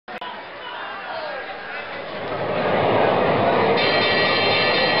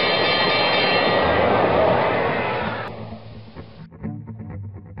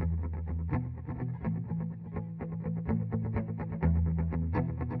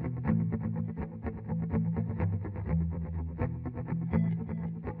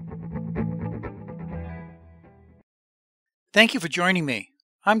Thank you for joining me.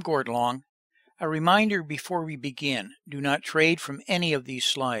 I'm Gord Long. A reminder before we begin, do not trade from any of these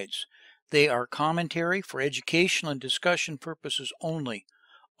slides. They are commentary for educational and discussion purposes only.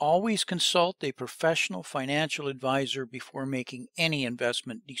 Always consult a professional financial advisor before making any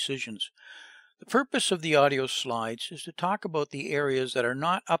investment decisions. The purpose of the audio slides is to talk about the areas that are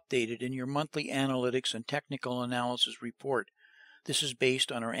not updated in your monthly analytics and technical analysis report. This is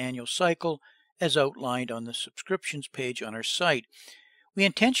based on our annual cycle as outlined on the subscriptions page on our site. We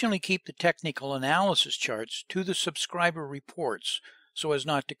intentionally keep the technical analysis charts to the subscriber reports so as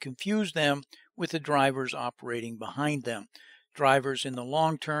not to confuse them with the drivers operating behind them. Drivers in the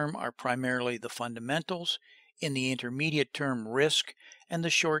long term are primarily the fundamentals, in the intermediate term risk, and the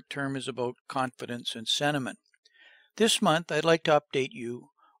short term is about confidence and sentiment. This month I'd like to update you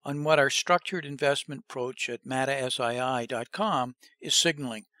on what our structured investment approach at matasii.com is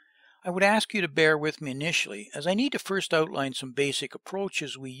signaling. I would ask you to bear with me initially, as I need to first outline some basic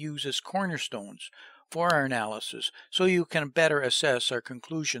approaches we use as cornerstones for our analysis so you can better assess our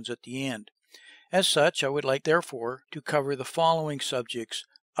conclusions at the end. As such, I would like, therefore, to cover the following subjects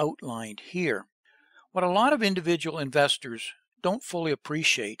outlined here. What a lot of individual investors don't fully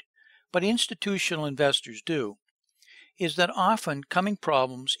appreciate, but institutional investors do, is that often coming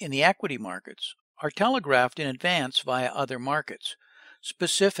problems in the equity markets are telegraphed in advance via other markets.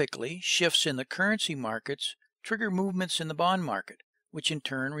 Specifically, shifts in the currency markets trigger movements in the bond market, which in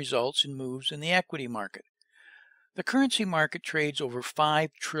turn results in moves in the equity market. The currency market trades over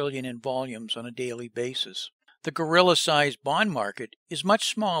 $5 trillion in volumes on a daily basis. The gorilla-sized bond market is much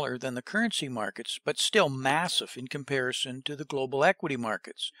smaller than the currency markets, but still massive in comparison to the global equity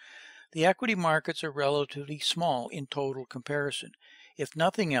markets. The equity markets are relatively small in total comparison. If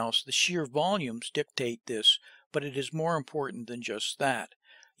nothing else, the sheer volumes dictate this, but it is more important than just that.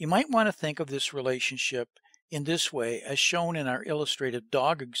 You might want to think of this relationship in this way as shown in our illustrative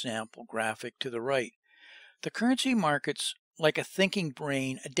dog example graphic to the right. The currency markets, like a thinking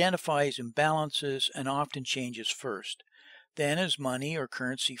brain, identifies imbalances and often changes first. Then as money or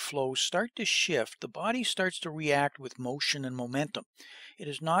currency flows start to shift, the body starts to react with motion and momentum. It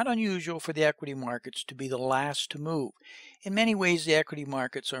is not unusual for the equity markets to be the last to move. In many ways, the equity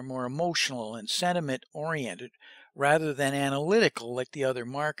markets are more emotional and sentiment-oriented rather than analytical like the other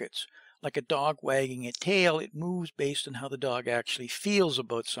markets. Like a dog wagging its tail, it moves based on how the dog actually feels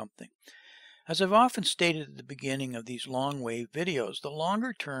about something. As I've often stated at the beginning of these LONGWave videos, the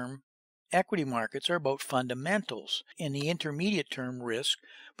longer-term equity markets are about fundamentals, in the intermediate term risk,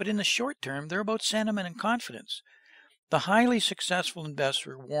 but in the short term they're about sentiment and confidence. The highly successful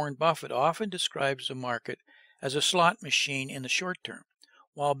investor Warren Buffett often describes the market as a slot machine in the short term,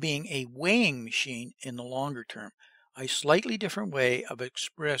 while being a weighing machine in the longer term, a slightly different way of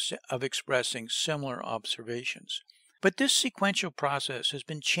expressing similar observations. But this sequential process has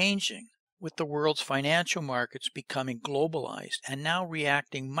been changing with the world's financial markets becoming globalized and now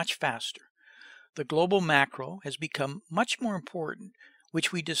reacting much faster. The global macro has become much more important,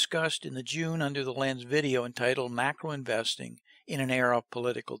 which we discussed in the June Under the Lens video entitled Macro Investing in an Era of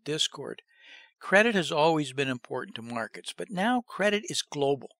Political Discord. Credit has always been important to markets, but now credit is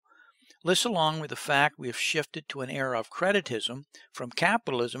global. This, along with the fact we have shifted to an era of creditism from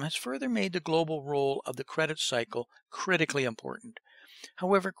capitalism, has further made the global role of the credit cycle critically important.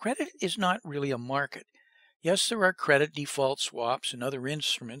 However, credit is not really a market. Yes, there are credit default swaps and other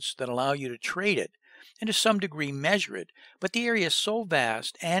instruments that allow you to trade it and to some degree measure it, but the area is so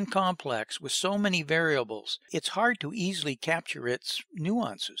vast and complex with so many variables, it's hard to easily capture its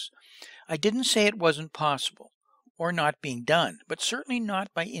nuances. I didn't say it wasn't possible or not being done, but certainly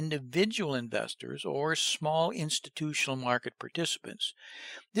not by individual investors or small institutional market participants.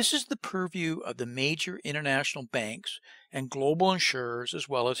 This is the purview of the major international banks and global insurers as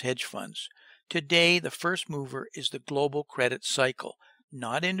well as hedge funds. Today, the first mover is the global credit cycle,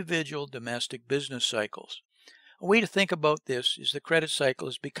 not individual domestic business cycles. A way to think about this is the credit cycle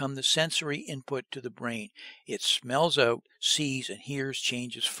has become the sensory input to the brain. It smells out, sees, and hears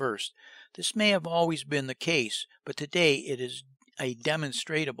changes first. This may have always been the case, but today it is a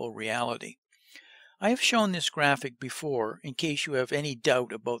demonstrable reality. I have shown this graphic before in case you have any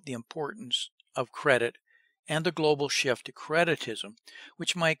doubt about the importance of credit and the global shift to creditism,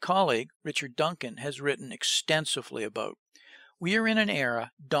 which my colleague Richard Duncan has written extensively about. We are in an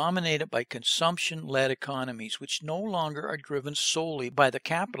era dominated by consumption-led economies which no longer are driven solely by the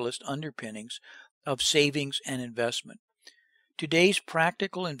capitalist underpinnings of savings and investment. Today's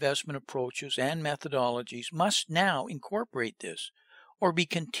practical investment approaches and methodologies must now incorporate this, or be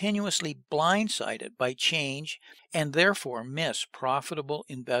continuously blindsided by change and therefore miss profitable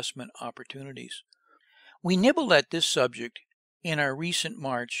investment opportunities. We nibbled at this subject in our recent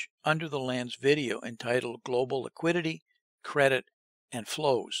March Under the Lens video entitled Global Liquidity, Credit, and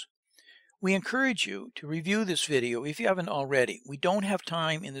Flows. We encourage you to review this video if you haven't already. We don't have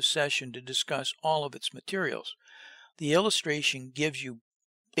time in this session to discuss all of its materials. The illustration gives you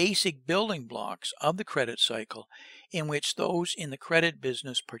basic building blocks of the credit cycle in which those in the credit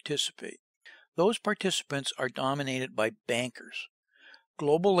business participate. Those participants are dominated by bankers.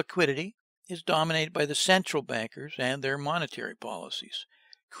 Global liquidity is dominated by the central bankers and their monetary policies.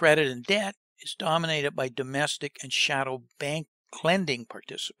 Credit and debt is dominated by domestic and shadow bank lending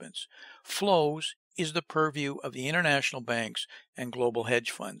participants. Flows is the purview of the international banks and global hedge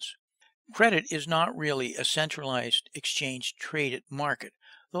funds. Credit is not really a centralized exchange-traded market,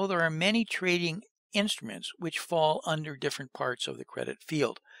 though there are many trading instruments which fall under different parts of the credit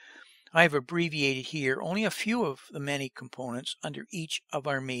field. I have abbreviated here only a few of the many components under each of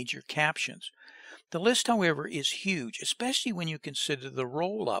our major captions. The list, however, is huge, especially when you consider the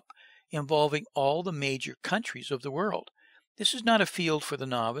roll-up involving all the major countries of the world. This is not a field for the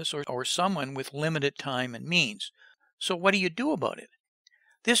novice or someone with limited time and means. So what do you do about it?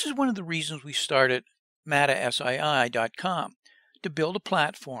 This is one of the reasons we started MataSII.com, to build a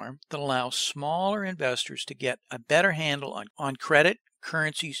platform that allows smaller investors to get a better handle on credit,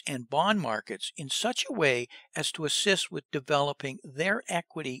 currencies, and bond markets in such a way as to assist with developing their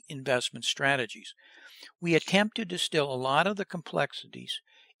equity investment strategies. We attempt to distill a lot of the complexities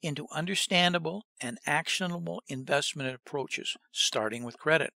into understandable and actionable investment approaches, starting with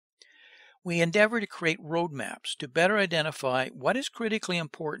credit. We endeavor to create roadmaps to better identify what is critically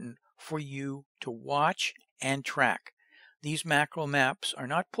important for you to watch and track. These macro maps are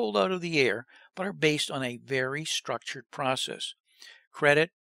not pulled out of the air, but are based on a very structured process.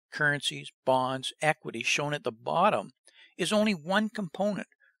 Credit, currencies, bonds, equity shown at the bottom is only one component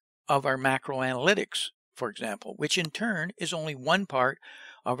of our macro analytics, for example, which in turn is only one part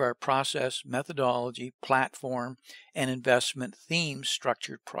of our process, methodology, platform, and investment theme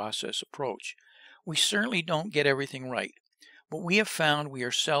structured process approach. We certainly don't get everything right, but we have found we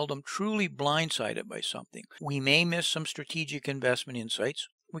are seldom truly blindsided by something. We may miss some strategic investment insights.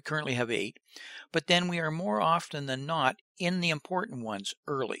 We currently have 8, but then we are more often than not in the important ones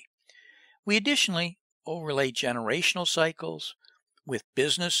early. We additionally overlay generational cycles with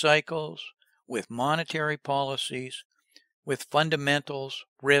business cycles, with monetary policies, with fundamentals,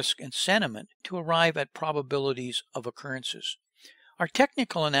 risk, and sentiment to arrive at probabilities of occurrences. Our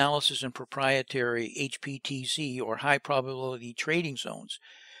technical analysis and proprietary HPTZ, or high probability trading zones,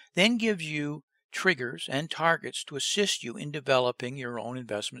 then gives you triggers and targets to assist you in developing your own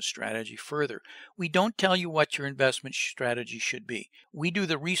investment strategy further. We don't tell you what your investment strategy should be. We do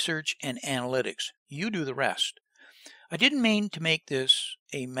the research and analytics. You do the rest. I didn't mean to make this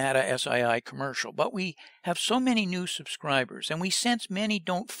a MataSII commercial, but we have so many new subscribers, and we sense many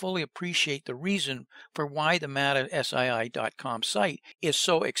don't fully appreciate the reason for why the MataSII.com site is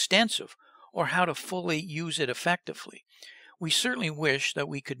so extensive, or how to fully use it effectively. We certainly wish that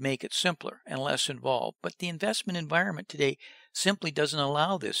we could make it simpler and less involved, but the investment environment today simply doesn't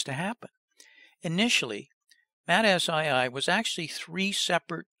allow this to happen. Initially, MataSII was actually 3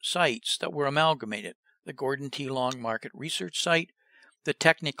 separate sites that were amalgamated: the Gordon T. Long Market Research site, the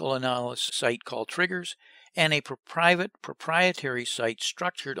technical analysis site called Triggers, and a private proprietary site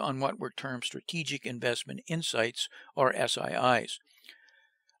structured on what were termed Strategic Investment Insights, or SIIs.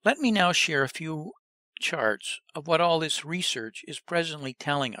 Let me now share a few charts of what all this research is presently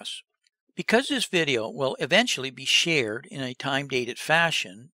telling us. Because this video will eventually be shared in a time-dated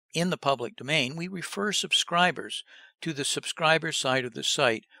fashion in the public domain, we refer subscribers to the subscriber side of the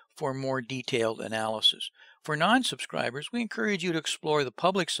site for more detailed analysis. For non-subscribers, we encourage you to explore the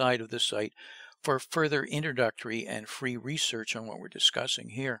public side of the site for further introductory and free research on what we're discussing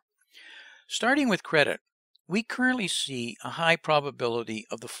here. Starting with credit, we currently see a high probability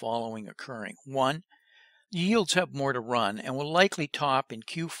of the following occurring. 1, yields have more to run and will likely top in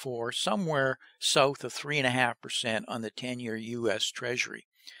Q4 somewhere south of 3.5% on the 10-year U.S. Treasury.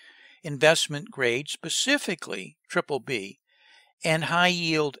 Investment grade, specifically BBB, and high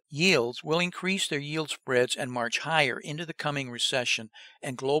yields will increase their yield spreads and march higher into the coming recession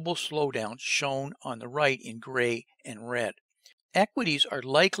and global slowdown shown on the right in gray and red. Equities are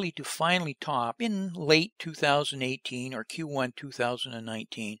likely to finally top in late 2018 or Q1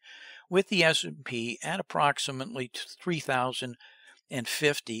 2019, with the S&P at approximately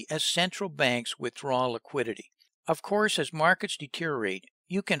 3,050 as central banks withdraw liquidity. Of course, as markets deteriorate,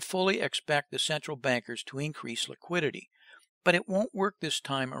 you can fully expect the central bankers to increase liquidity, but it won't work this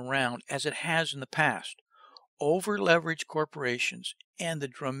time around as it has in the past. over-leveraged corporations and the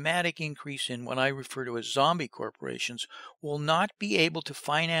dramatic increase in what I refer to as zombie corporations will not be able to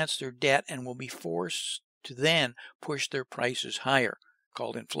finance their debt and will be forced to then push their prices higher,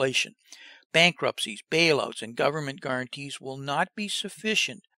 called inflation. Bankruptcies, bailouts, and government guarantees will not be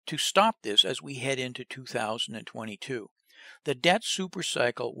sufficient to stop this as we head into 2022. The debt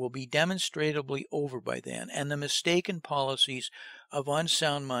supercycle will be demonstrably over by then, and the mistaken policies of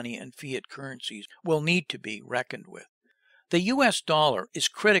unsound money and fiat currencies will need to be reckoned with. The US dollar is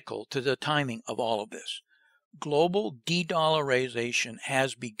critical to the timing of all of this. Global de-dollarization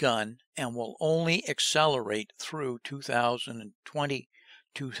has begun and will only accelerate through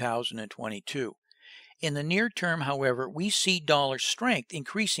 2020-2022. In the near term, however, we see dollar strength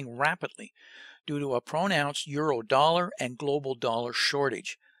increasing rapidly due to a pronounced euro-dollar and global dollar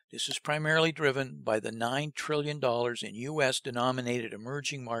shortage. This is primarily driven by the $9 trillion in US-denominated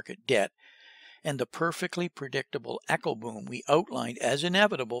emerging market debt and the perfectly predictable echo boom we outlined as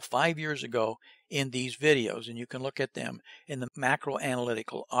inevitable 5 years ago in these videos, and you can look at them in the macro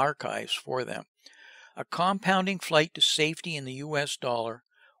analytical archives for them. A compounding flight to safety in the US dollar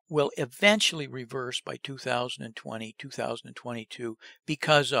will eventually reverse by 2020-2022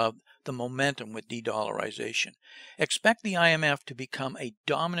 because of the momentum with de-dollarization. Expect the IMF to become a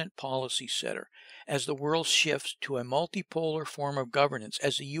dominant policy setter as the world shifts to a multipolar form of governance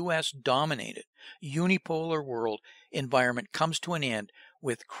as the US-dominated unipolar world environment comes to an end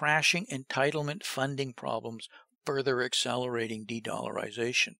with crashing entitlement funding problems further accelerating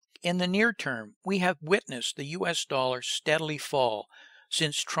de-dollarization. In the near term, we have witnessed the US dollar steadily fall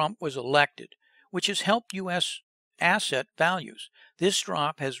since Trump was elected, which has helped U.S. asset values. This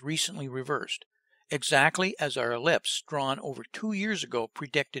drop has recently reversed, exactly as our ellipse drawn over 2 years ago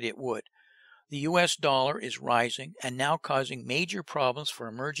predicted it would. The U.S. dollar is rising and now causing major problems for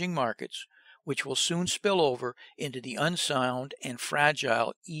emerging markets, which will soon spill over into the unsound and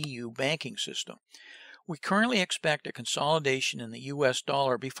fragile EU banking system. We currently expect a consolidation in the U.S.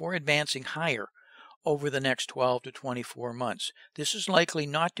 dollar before advancing higher over the next 12 to 24 months. This is likely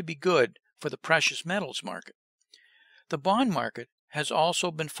not to be good for the precious metals market. The bond market has also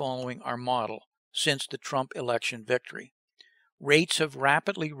been following our model since the Trump election victory. Rates have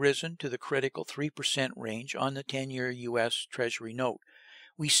rapidly risen to the critical 3% range on the 10-year U.S. Treasury note.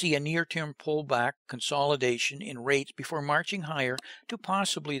 We see a near-term pullback consolidation in rates before marching higher to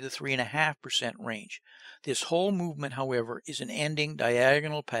possibly the 3.5% range. This whole movement, however, is an ending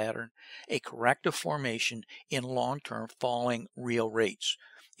diagonal pattern, a corrective formation in long-term falling real rates.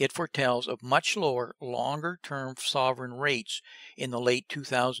 It foretells of much lower, longer-term sovereign rates in the late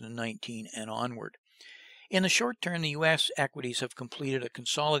 2019 and onward. In the short term, the U.S. equities have completed a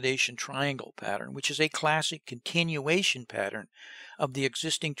consolidation triangle pattern, which is a classic continuation pattern of the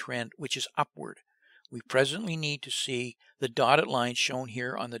existing trend, which is upward. We presently need to see the dotted line shown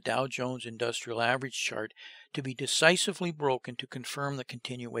here on the Dow Jones Industrial Average chart to be decisively broken to confirm the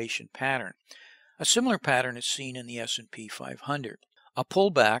continuation pattern. A similar pattern is seen in the S&P 500. A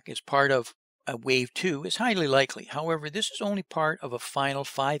pullback as part of a wave 2 is highly likely. However, this is only part of a final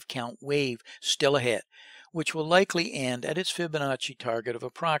 5-count wave still ahead, which will likely end at its Fibonacci target of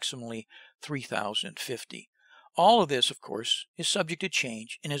approximately 3,050. All of this, of course, is subject to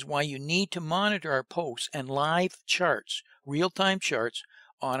change and is why you need to monitor our posts and live charts, real-time charts,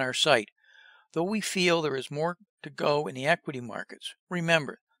 on our site. Though we feel there is more to go in the equity markets,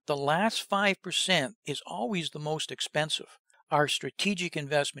 remember, the last 5% is always the most expensive. Our strategic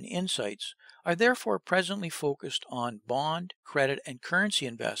investment insights are therefore presently focused on bond, credit, and currency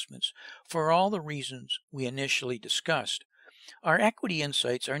investments for all the reasons we initially discussed. Our equity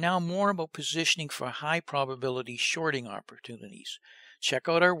insights are now more about positioning for high probability shorting opportunities. Check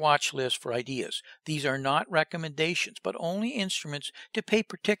out our watch list for ideas. These are not recommendations, but only instruments to pay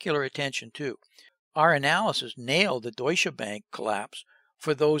particular attention to. Our analysis nailed the Deutsche Bank collapse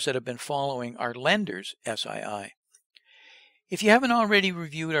for those that have been following our lenders SII. If you haven't already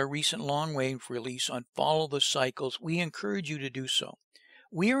reviewed our recent LONGWave release on Follow the Cycles, we encourage you to do so.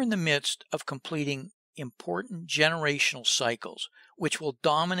 We are in the midst of completing important generational cycles, which will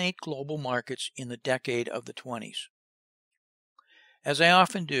dominate global markets in the decade of the 20s. As I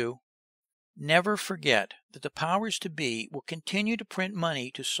often do, never forget that the powers to be will continue to print money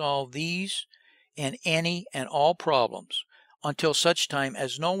to solve these and any and all problems until such time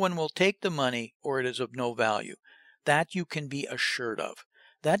as no one will take the money or it is of no value. That you can be assured of.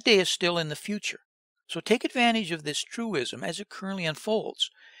 That day is still in the future. So take advantage of this truism as it currently unfolds.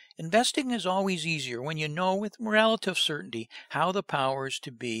 Investing is always easier when you know with relative certainty how the powers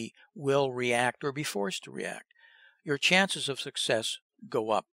to be will react or be forced to react. Your chances of success go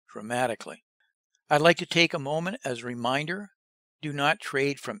up dramatically. I'd like to take a moment as a reminder, do not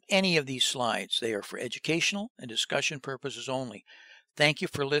trade from any of these slides. They are for educational and discussion purposes only. Thank you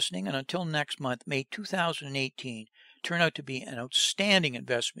for listening, and until next month, may 2018 turn out to be an outstanding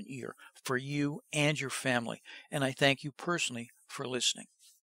investment year for you and your family. And I thank you personally for listening.